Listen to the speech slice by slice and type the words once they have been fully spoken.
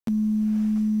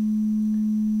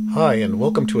Hi, and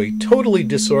welcome to a totally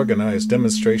disorganized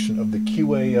demonstration of the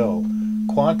QAO,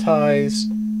 Quantize,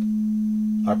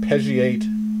 Arpeggiate,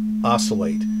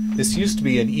 Oscillate. This used to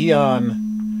be an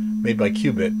EON made by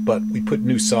Qu-bit, but we put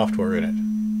new software in it.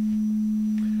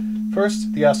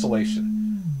 First, the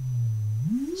oscillation.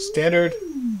 Standard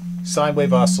sine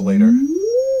wave oscillator.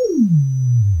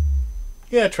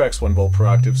 Yeah, it tracks 1 volt per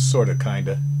octave, sorta,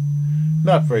 kinda.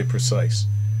 Not very precise.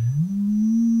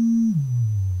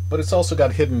 But it's also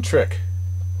got a hidden trick.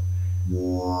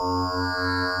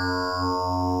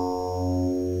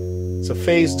 It's a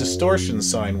phase distortion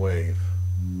sine wave.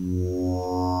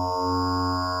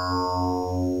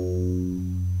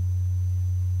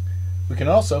 We can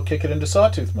also kick it into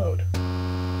sawtooth mode.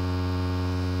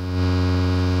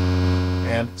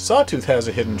 And sawtooth has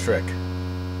a hidden trick.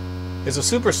 It's a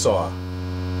supersaw.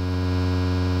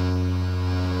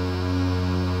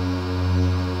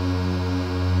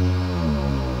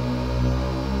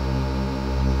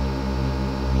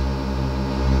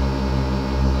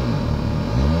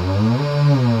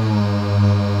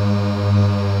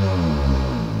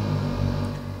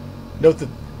 Note that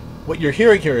what you're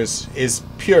hearing here is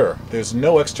pure. There's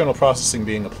no external processing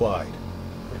being applied.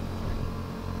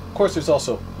 Of course, there's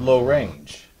also low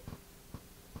range.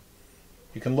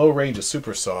 You can low range a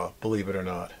supersaw, believe it or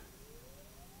not.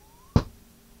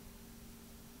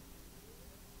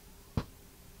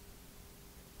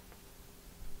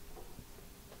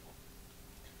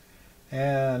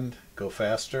 And go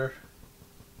faster.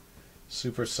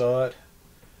 Supersaw it.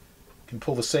 You can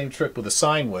pull the same trick with a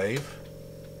sine wave.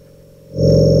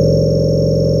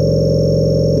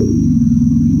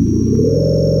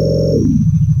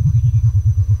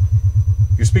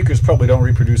 Your speakers probably don't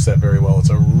reproduce that very well. It's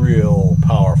a real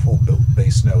powerful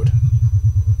bass note.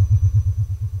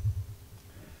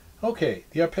 Okay,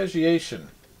 the arpeggiation.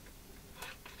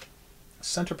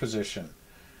 Center position.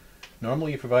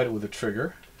 Normally you provide it with a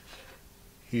trigger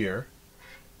here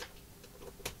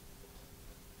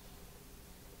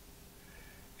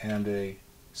and a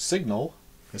signal.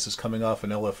 This is coming off an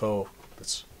LFO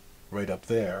that's right up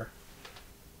there.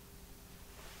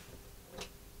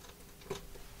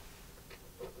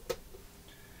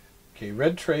 Okay,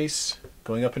 red trace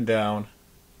going up and down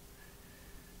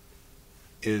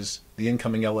is the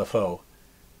incoming LFO.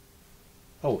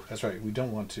 Oh, that's right, we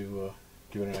don't want to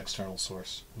give it an external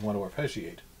source. We want to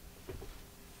arpeggiate.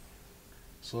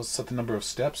 So let's set the number of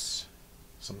steps,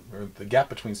 or the gap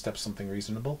between steps, something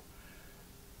reasonable.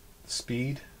 The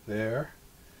speed there.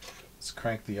 Let's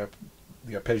crank the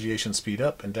arpeggiation speed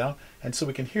up and down. And so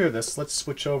we can hear this, let's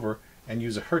switch over and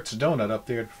use a Hertz donut up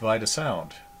there to provide a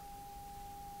sound.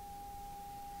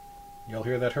 Y'all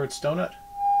hear that Hertz donut?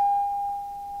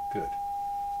 Good.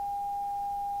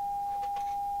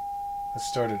 Let's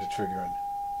start it at triggering.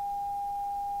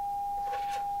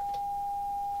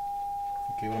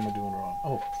 Okay, what am I doing wrong?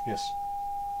 Oh, yes.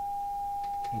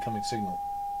 Incoming signal.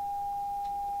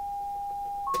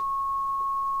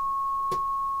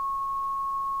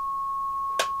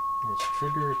 Where's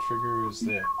trigger is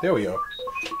there. There we go.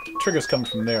 Trigger's coming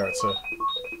from there. It's a...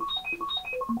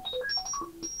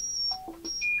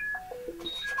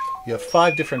 You have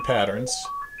 5 different patterns.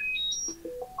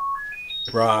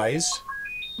 Rise.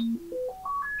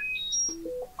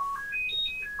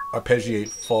 Arpeggiate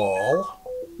fall.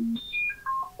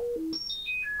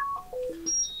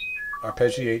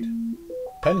 Arpeggiate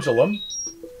pendulum.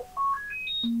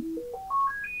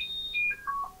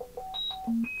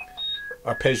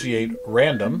 Arpeggiate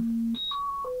random,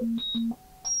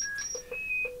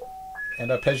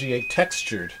 and arpeggiate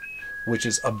textured, which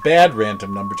is a bad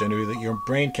random number generator that your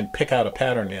brain can pick out a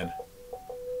pattern in.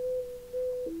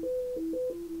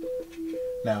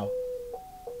 Now,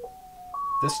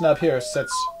 this knob here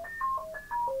sets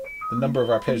the number of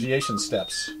arpeggiation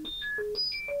steps.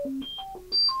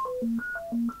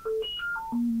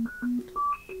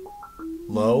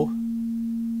 Low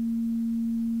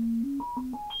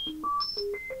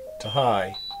to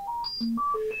high.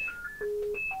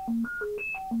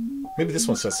 Maybe this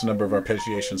one sets the number of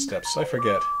arpeggiation steps. I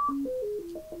forget.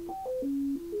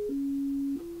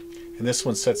 And this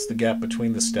one sets the gap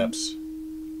between the steps.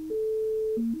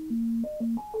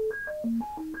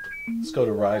 Let's go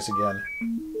to rise again.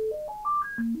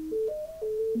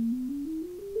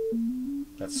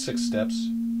 That's 6 steps.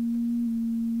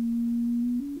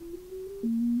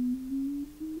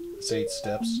 That's 8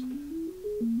 steps.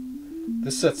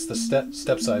 This sets the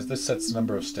step size. This sets the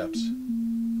number of steps.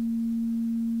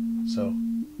 So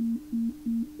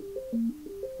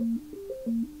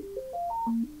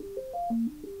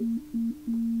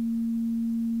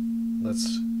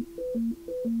let's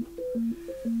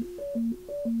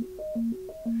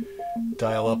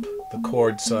dial up the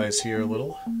chord size here a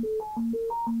little.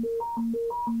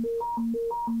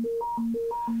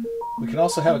 We can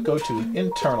also have it go to an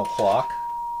internal clock,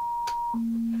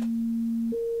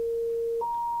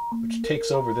 which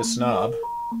takes over this knob.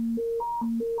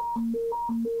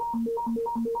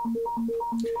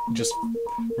 It just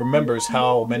remembers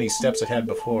how many steps it had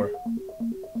before.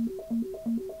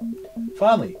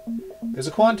 Finally, there's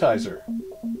a quantizer.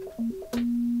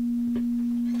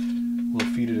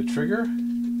 We'll feed it a trigger.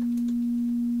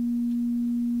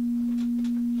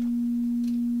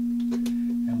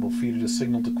 And we'll feed it a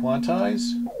signal to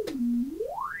quantize.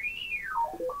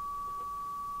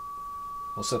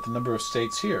 We'll set the number of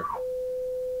states here.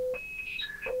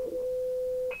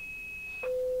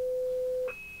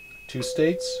 Two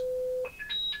states,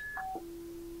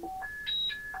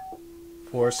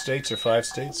 4 states or 5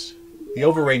 states. The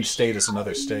overrange state is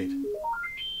another state.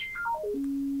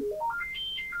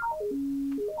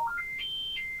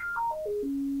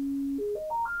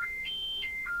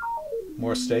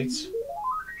 More states.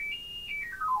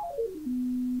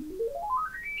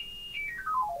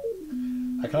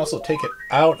 I can also take it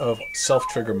out of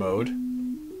self-trigger mode.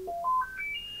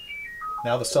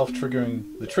 Now the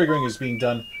triggering is being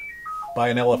done by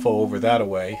an LFO over that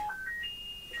away.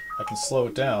 I can slow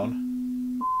it down.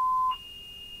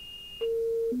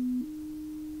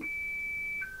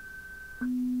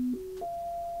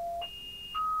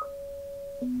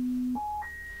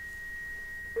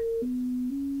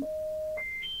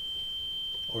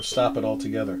 Or stop it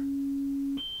altogether.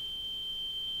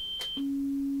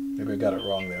 Maybe I got it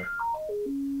wrong there.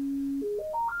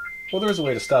 Well, there's a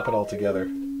way to stop it altogether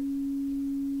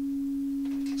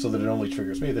so that it only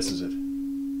triggers me. This is it.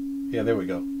 Yeah, there we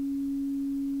go.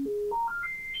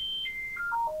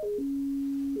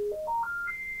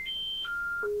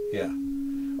 Yeah.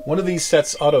 One of these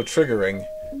sets auto-triggering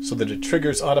so that it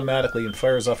triggers automatically and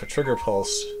fires off a trigger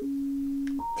pulse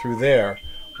through there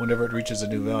whenever it reaches a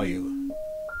new value.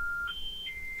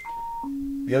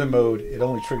 The other mode, it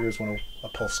only triggers when a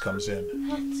pulse comes in.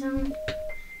 That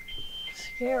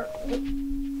scary.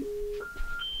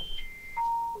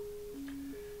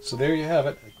 So there you have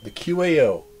it, the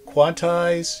QAO,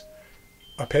 Quantize,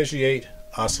 Arpeggiate,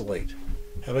 Oscillate.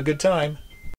 Have a good time.